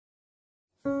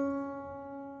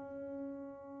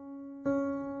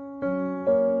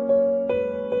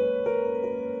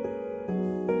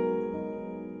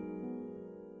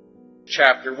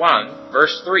chapter 1,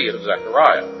 verse 3 of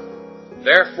Zechariah.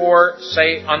 Therefore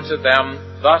say unto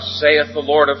them, Thus saith the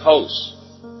Lord of hosts,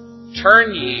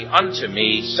 Turn ye unto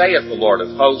me, saith the Lord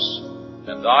of hosts,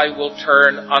 and I will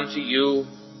turn unto you,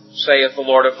 saith the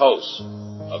Lord of hosts.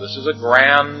 Now, this is a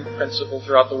grand principle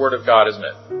throughout the Word of God, isn't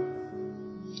it?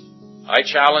 I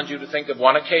challenge you to think of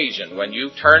one occasion when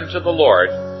you turned to the Lord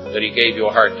that He gave you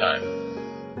a hard time.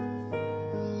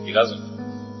 He doesn't.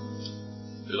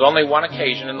 There's only one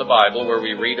occasion in the Bible where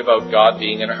we read about God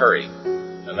being in a hurry,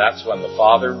 and that's when the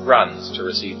Father runs to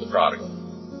receive the prodigal.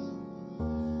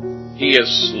 He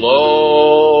is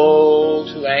slow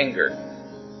to anger,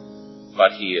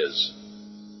 but He is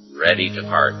ready to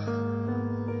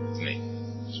pardon.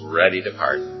 He's ready to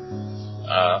pardon.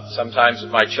 Sometimes if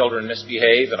my children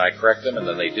misbehave and I correct them, and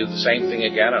then they do the same thing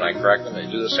again, and I correct them, and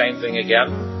they do the same thing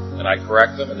again, and I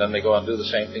correct them, and then they go and do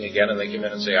the same thing again, and they come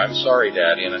in and say, I'm sorry,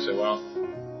 Daddy. And I say, well,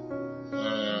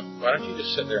 why don't you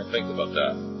just sit there and think about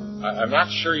that? I'm not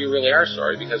sure you really are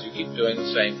sorry, because you keep doing the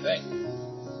same thing.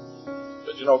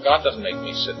 But you know, God doesn't make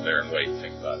me sit there and wait and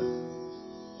think about it.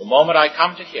 The moment I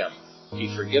come to Him,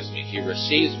 He forgives me. He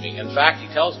receives me. In fact, He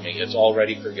tells me it's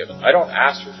already forgiven. I don't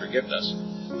ask for forgiveness.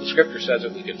 The Scripture says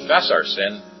if we confess our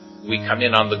sin, we come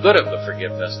in on the good of the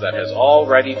forgiveness that has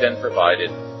already been provided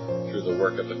through the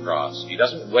work of the cross. He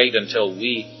doesn't wait until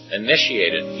we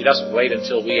initiate it. He doesn't wait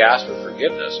until we ask for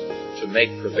forgiveness to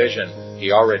make provision.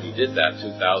 He already did that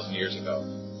 2,000 years ago.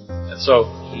 And so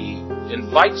He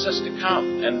invites us to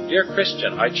come. And dear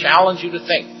Christian, I challenge you to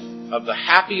think of the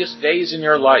happiest days in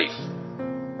your life.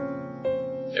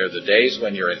 They're the days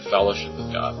when you're in fellowship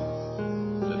with God.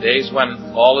 The days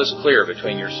when all is clear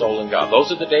between your soul and God.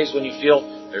 Those are the days when you feel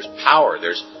there's power,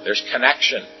 there's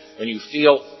connection, when you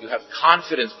feel you have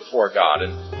confidence before God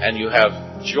and you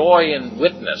have joy and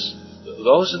witness.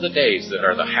 Those are the days that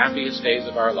are the happiest days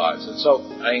of our lives. And so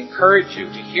I encourage you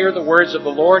to hear the words of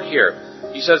the Lord here.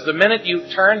 He says, the minute you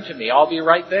turn to me, I'll be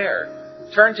right there.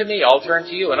 Turn to me, I'll turn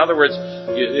to you. In other words,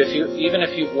 even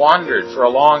if you've wandered for a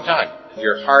long time,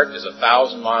 your heart is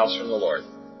 1,000 miles from the Lord.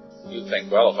 You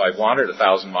think, well, if I've wandered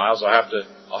 1,000 miles,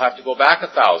 I'll have to go back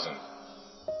 1,000.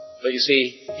 But you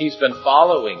see, He's been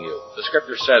following you. The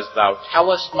Scripture says, Thou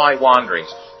tellest my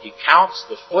wanderings. He counts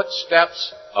the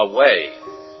footsteps away.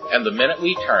 And the minute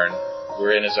we turn,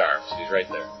 we're in His arms. He's right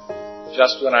there.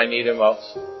 Just when I need Him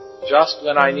most. Just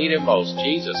when I need Him most,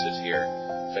 Jesus is here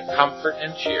to comfort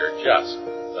and cheer just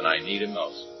when I need Him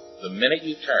most. The minute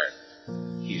you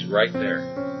turn, He's right there.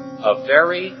 A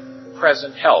very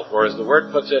present help, or as the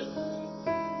Word puts it,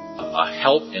 a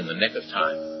help in the nick of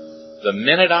time. The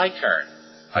minute I turn,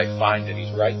 I find that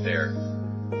He's right there.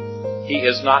 He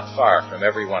is not far from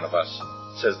every one of us,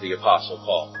 says the Apostle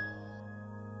Paul.